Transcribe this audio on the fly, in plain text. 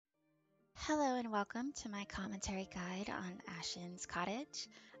Hello and welcome to my commentary guide on Ashen's Cottage.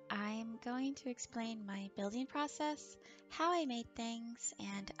 I'm going to explain my building process, how I made things,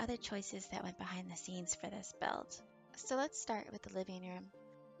 and other choices that went behind the scenes for this build. So let's start with the living room.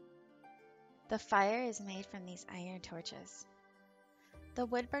 The fire is made from these iron torches. The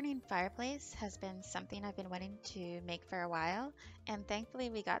wood-burning fireplace has been something I've been wanting to make for a while, and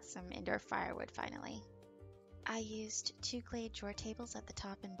thankfully we got some indoor firewood finally. I used two clay drawer tables at the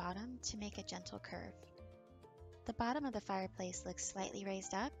top and bottom to make a gentle curve. The bottom of the fireplace looks slightly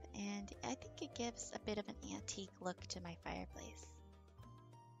raised up, and I think it gives a bit of an antique look to my fireplace.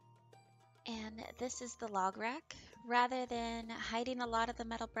 And this is the log rack. Rather than hiding a lot of the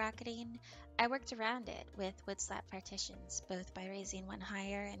metal bracketing, I worked around it with wood slat partitions, both by raising one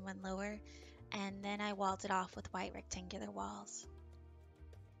higher and one lower, and then I walled it off with white rectangular walls.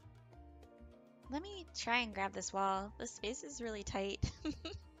 Let me try and grab this wall. The space is really tight.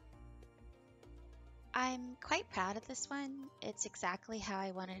 I'm quite proud of this one. It's exactly how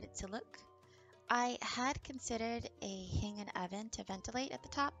I wanted it to look. I had considered a hang oven to ventilate at the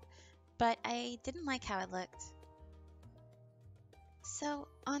top, but I didn't like how it looked. So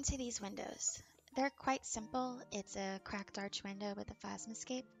onto these windows. They're quite simple. It's a cracked arch window with a plasma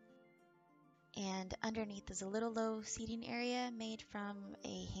escape. And underneath is a little low seating area made from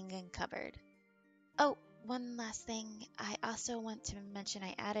a hanging cupboard. Oh, one last thing. I also want to mention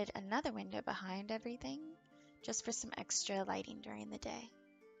I added another window behind everything, just for some extra lighting during the day.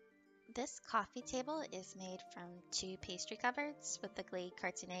 This coffee table is made from two pastry cupboards with the glade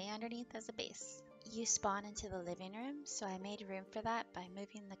cartonnet underneath as a base. You spawn into the living room, so I made room for that by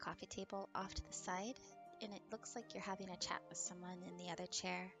moving the coffee table off to the side, and it looks like you're having a chat with someone in the other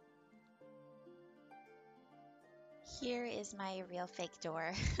chair. Here is my real fake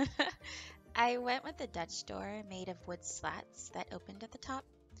door. I went with the Dutch door made of wood slats that opened at the top.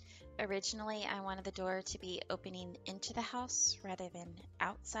 Originally, I wanted the door to be opening into the house rather than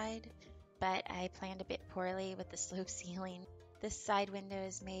outside, but I planned a bit poorly with the slope ceiling. This side window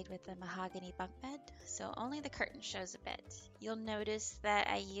is made with a mahogany bunk bed, so only the curtain shows a bit. You'll notice that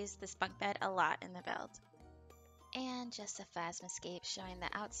I use this bunk bed a lot in the build. And just a plasmascape showing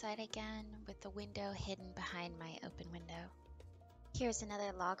the outside again, with the window hidden behind my open window. Here's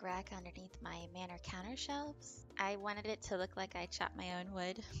another log rack underneath my manor counter shelves. I wanted it to look like I chopped my own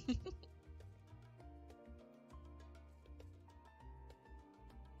wood.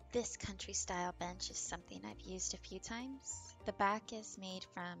 This country style bench is something I've used a few times. The back is made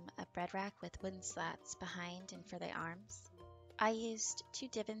from a bread rack with wooden slats behind and for the arms. I used two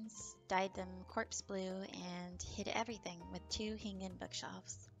divans, dyed them corpse blue, and hid everything with two hanging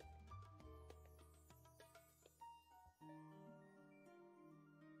bookshelves.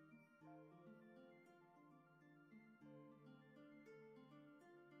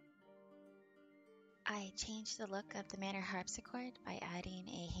 I changed the look of the manor harpsichord by adding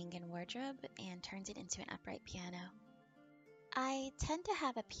a hanging wardrobe and turned it into an upright piano. I tend to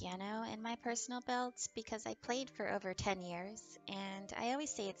have a piano in my personal builds because I played for over 10 years, and I always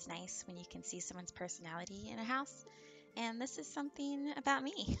say it's nice when you can see someone's personality in a house, and this is something about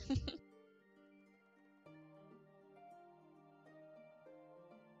me.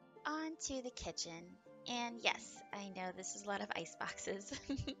 On to the kitchen. And yes, I know this is a lot of ice boxes.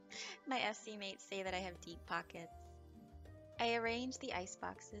 My FC mates say that I have deep pockets. I arranged the ice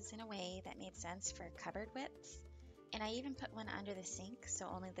boxes in a way that made sense for cupboard widths, and I even put one under the sink so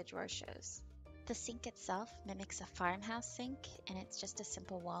only the drawer shows. The sink itself mimics a farmhouse sink, and it's just a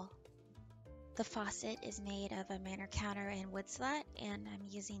simple wall. The faucet is made of a manor counter and wood slat, and I'm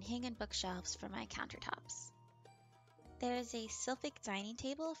using hanging bookshelves for my countertops. There's a Silphic dining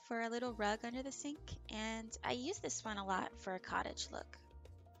table for a little rug under the sink, and I use this one a lot for a cottage look.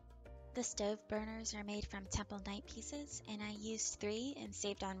 The stove burners are made from temple night pieces, and I used 3 and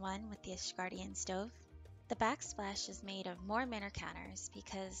saved on 1 with the Ashgardian stove. The backsplash is made of more manor counters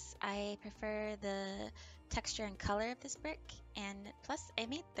because I prefer the texture and color of this brick, and plus I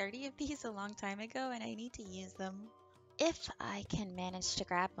made 30 of these a long time ago and I need to use them. If I can manage to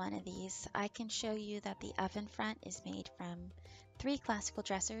grab one of these, I can show you that the oven front is made from 3 classical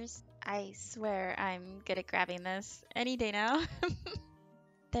dressers. I swear I'm good at grabbing this any day now.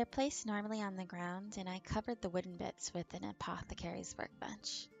 They're placed normally on the ground, and I covered the wooden bits with an apothecary's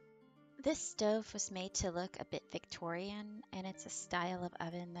workbench. This stove was made to look a bit Victorian, and it's a style of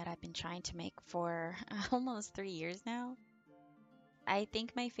oven that I've been trying to make for almost 3 years now. I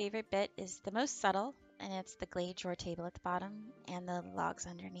think my favorite bit is the most subtle, and it's the glade drawer table at the bottom and the logs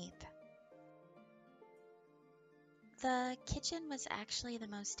underneath. The kitchen was actually the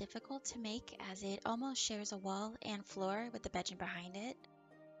most difficult to make as it almost shares a wall and floor with the bedroom behind it.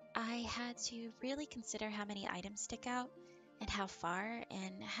 I had to really consider how many items stick out and how far,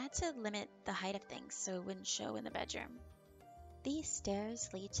 and had to limit the height of things so it wouldn't show in the bedroom. These stairs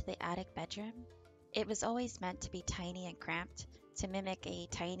lead to the attic bedroom. It was always meant to be tiny and cramped to mimic a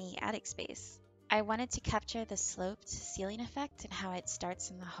tiny attic space. I wanted to capture the sloped ceiling effect and how it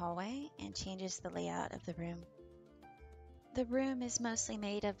starts in the hallway and changes the layout of the room. The room is mostly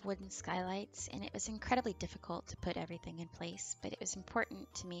made of wooden skylights, and it was incredibly difficult to put everything in place, but it was important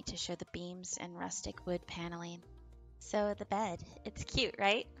to me to show the beams and rustic wood paneling. So the bed, it's cute,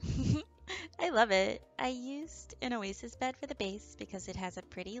 right? I love it. I used an Oasis bed for the base because it has a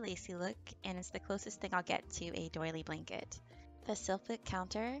pretty lacy look and is the closest thing I'll get to a doily blanket. The silk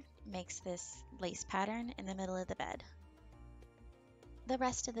counter makes this lace pattern in the middle of the bed. The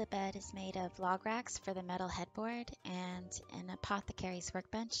rest of the bed is made of log racks for the metal headboard and an apothecary's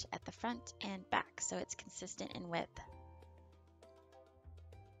workbench at the front and back, so it's consistent in width.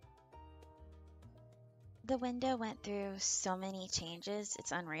 The window went through so many changes,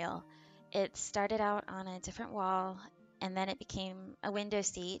 it's unreal. It started out on a different wall, and then it became a window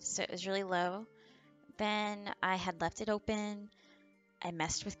seat, so it was really low. Then I had left it open. I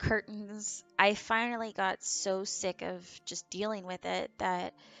messed with curtains. I finally got so sick of just dealing with it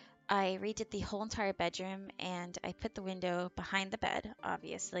that I redid the whole entire bedroom, and I put the window behind the bed,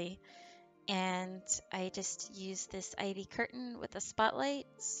 obviously. And I just used this ivy curtain with a spotlight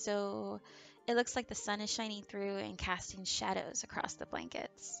so it looks like the sun is shining through and casting shadows across the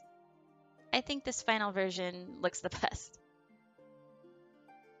blankets. I think this final version looks the best.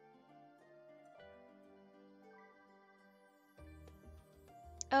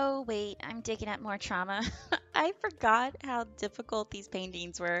 Oh, wait, I'm digging up more trauma. I forgot how difficult these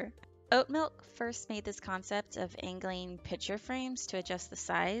paintings were. Oat Milk first made this concept of angling picture frames to adjust the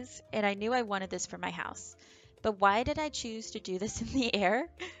size, and I knew I wanted this for my house. But why did I choose to do this in the air?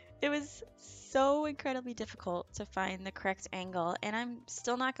 It was so incredibly difficult to find the correct angle, and I'm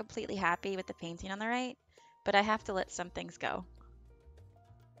still not completely happy with the painting on the right, but I have to let some things go.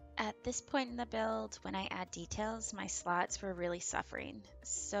 At this point in the build, when I add details, my slots were really suffering.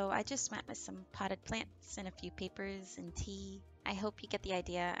 So I just went with some potted plants and a few papers and tea. I hope you get the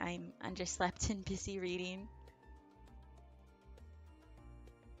idea. I'm underslept and busy reading.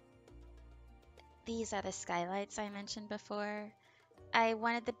 These are the skylights I mentioned before. I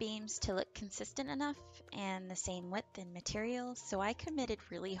wanted the beams to look consistent enough and the same width and material, so I committed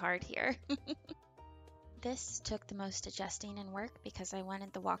really hard here. This took the most adjusting and work because I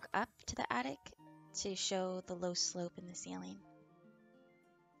wanted the walk up to the attic to show the low slope in the ceiling.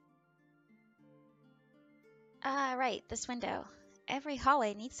 Ah, right, this window. Every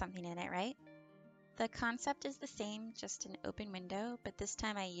hallway needs something in it, right? The concept is the same, just an open window, but this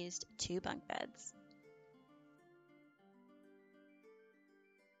time I used 2 bunk beds.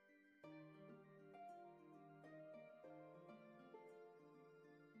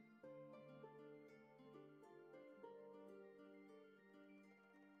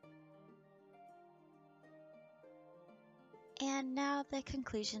 And now the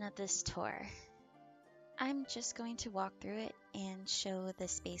conclusion of this tour. I'm just going to walk through it and show the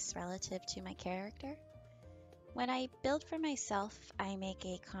space relative to my character. When I build for myself, I make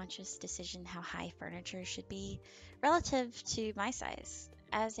a conscious decision how high furniture should be relative to my size.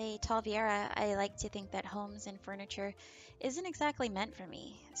 As a tall Viera, I like to think that homes and furniture isn't exactly meant for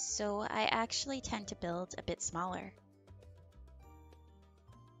me, so I actually tend to build a bit smaller.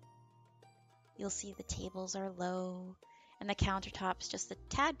 You'll see the tables are low and the countertops just a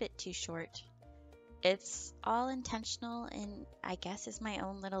tad bit too short. It's all intentional and I guess is my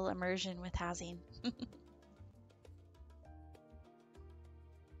own little immersion with housing.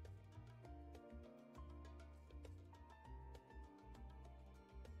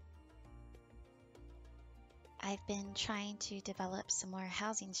 I've been trying to develop some more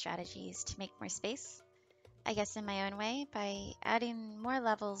housing strategies to make more space, I guess in my own way, by adding more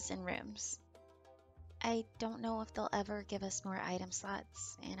levels and rooms. I don't know if they'll ever give us more item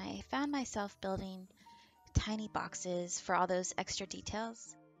slots, and I found myself building tiny boxes for all those extra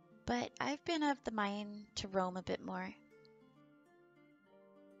details, but I've been of the mind to roam a bit more.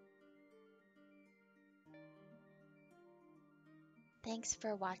 Thanks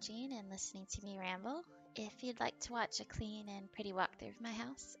for watching and listening to me ramble. If you'd like to watch a clean and pretty walkthrough of my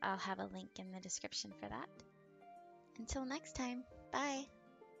house, I'll have a link in the description for that. Until next time, bye!